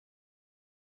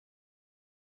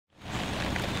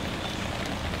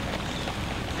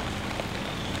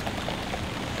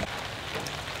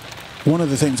One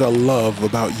of the things I love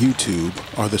about YouTube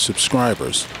are the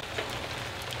subscribers.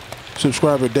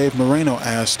 Subscriber Dave Moreno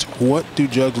asked, what do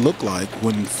jugs look like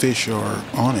when fish are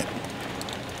on it?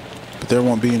 But there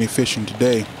won't be any fishing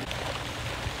today.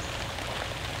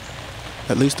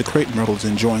 At least the crepe myrtle's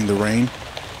enjoying the rain.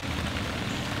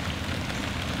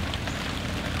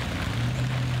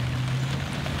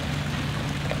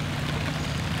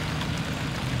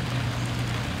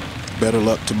 Better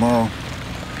luck tomorrow.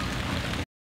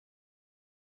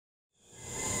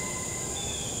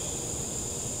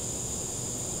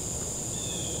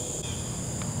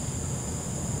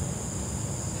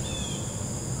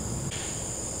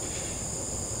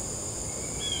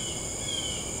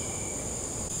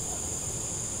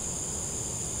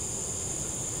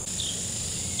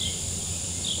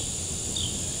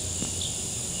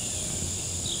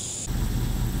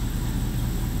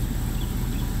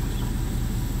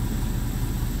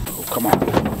 Come on.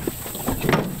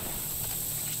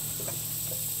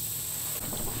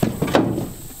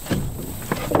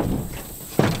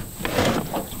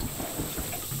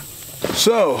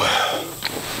 So,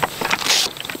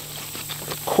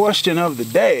 question of the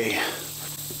day,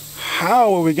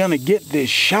 how are we gonna get this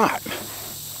shot?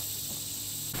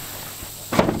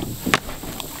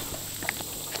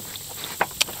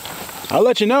 I'll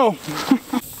let you know.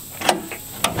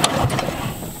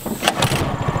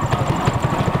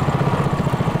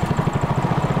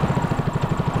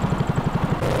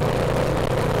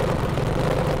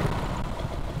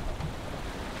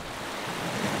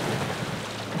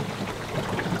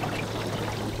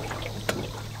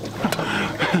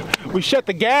 We shut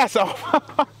the gas off.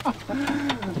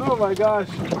 Oh my gosh.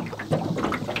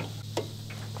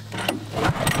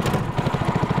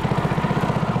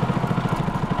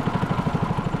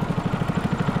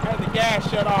 Had the gas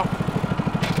shut off.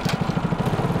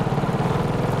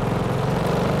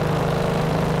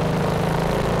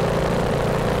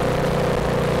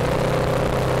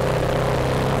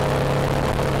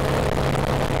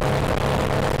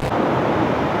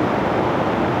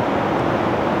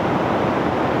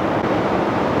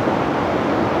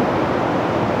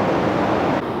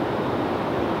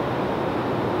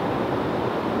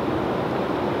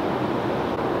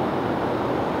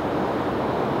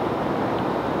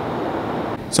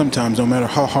 Sometimes, no matter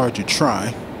how hard you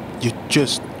try, you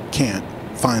just can't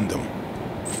find them.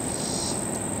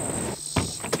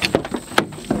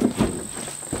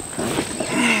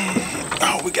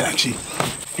 Oh, we can actually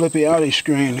flip the Audi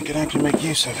screen. We can actually make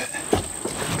use of it.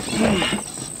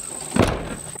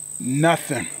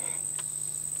 Nothing.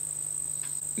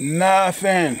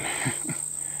 Nothing.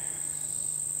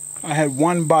 I had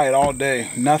one bite all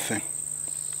day. Nothing.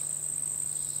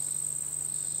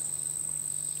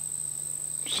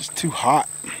 It's just too hot.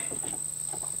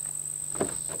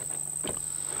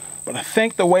 But I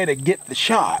think the way to get the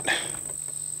shot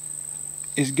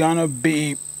is gonna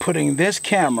be putting this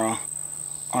camera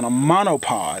on a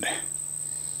monopod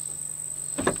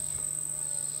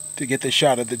to get the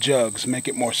shot of the jugs, make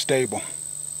it more stable.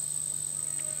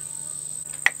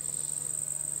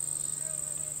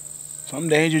 Some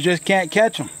days you just can't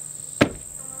catch them.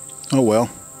 Oh well.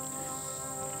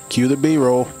 Cue the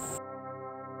B-roll.